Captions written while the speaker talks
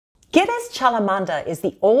Giddes chalamanda is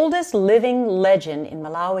the oldest living legend in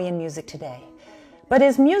Malawian music today, but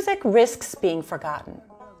his music risks being forgotten.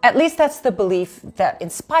 At least that's the belief that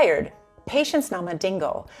inspired Patience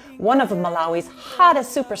Namadingo, one of Malawi's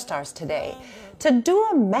hottest superstars today, to do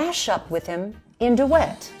a mashup with him in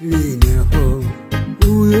duet.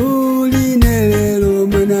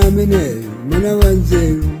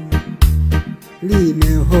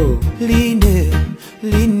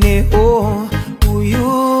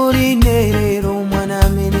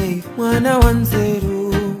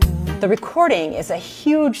 The recording is a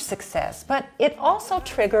huge success, but it also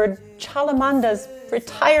triggered Chalamanda's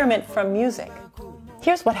retirement from music.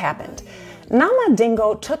 Here's what happened.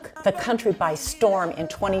 Namadingo took the country by storm in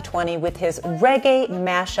 2020 with his reggae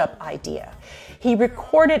mashup idea. He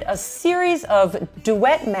recorded a series of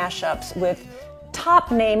duet mashups with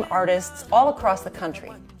top-name artists all across the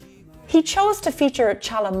country. He chose to feature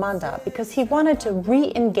Chalamanda because he wanted to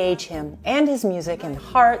re-engage him and his music in the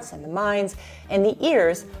hearts and the minds and the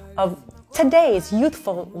ears of today's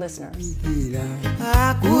youthful listeners.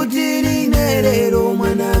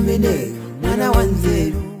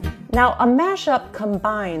 Now, a mashup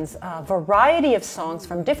combines a variety of songs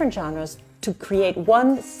from different genres to create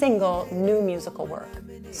one single new musical work.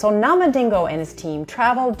 So Namadingo and his team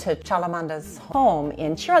traveled to Chalamanda's home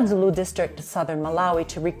in Chirazulu district, southern Malawi,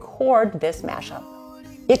 to record this mashup.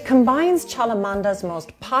 It combines Chalamanda's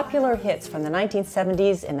most popular hits from the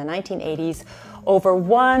 1970s and the 1980s over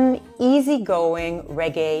one easygoing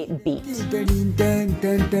reggae beat.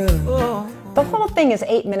 The whole thing is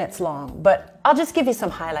 8 minutes long, but I'll just give you some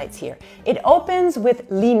highlights here. It opens with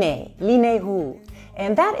Line Hu,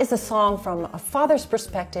 and that is a song from a father's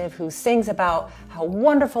perspective who sings about how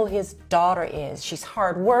wonderful his daughter is. She's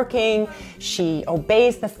hardworking, she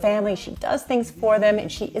obeys the family, she does things for them,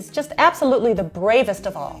 and she is just absolutely the bravest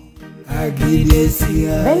of all.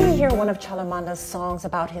 Then we hear one of Chalamanda's songs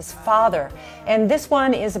about his father, and this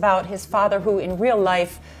one is about his father who in real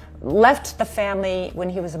life left the family when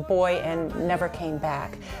he was a boy and never came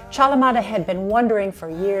back. Chalamanda had been wondering for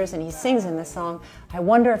years, and he sings in the song, "I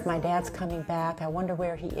wonder if my dad's coming back, I wonder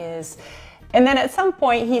where he is." And then at some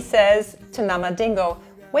point he says to Namadingo,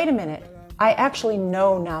 "Wait a minute, I actually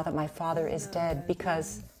know now that my father is dead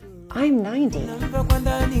because I'm 90. And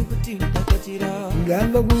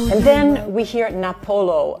then we hear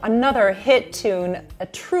Napolo, another hit tune, a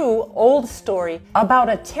true old story about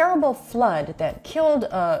a terrible flood that killed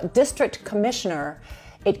a district commissioner.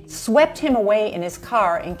 It swept him away in his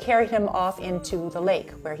car and carried him off into the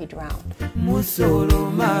lake where he drowned.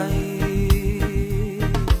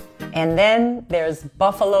 And then there's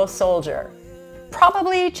Buffalo Soldier,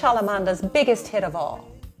 probably Chalamanda's biggest hit of all.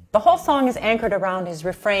 The whole song is anchored around his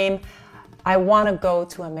refrain, "I want to go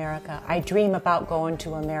to America. I dream about going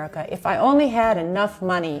to America. If I only had enough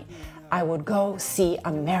money, I would go see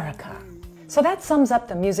America." So that sums up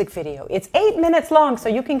the music video. It's 8 minutes long, so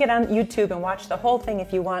you can get on YouTube and watch the whole thing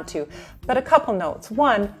if you want to. But a couple notes.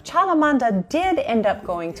 One, Chalamanda did end up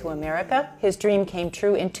going to America. His dream came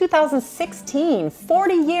true in 2016,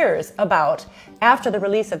 40 years about after the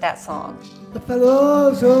release of that song.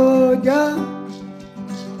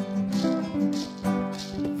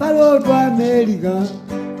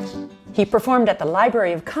 He performed at the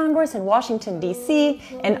Library of Congress in Washington, D.C.,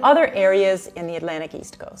 and other areas in the Atlantic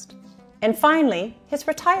East Coast. And finally, his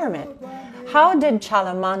retirement. How did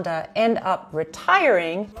Chalamanda end up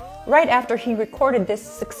retiring right after he recorded this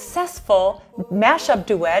successful mashup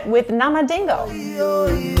duet with Namadingo?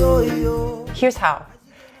 Here's how.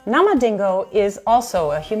 Namadingo is also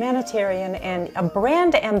a humanitarian and a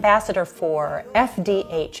brand ambassador for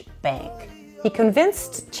FDH Bank. He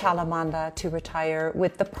convinced Chalamanda to retire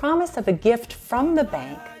with the promise of a gift from the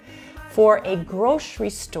bank for a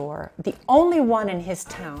grocery store, the only one in his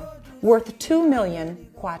town, worth 2 million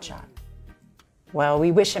kwacha. Well,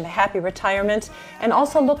 we wish him a happy retirement and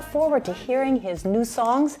also look forward to hearing his new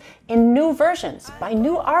songs in new versions by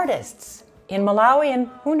new artists in Malawi and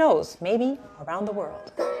who knows, maybe around the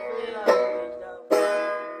world.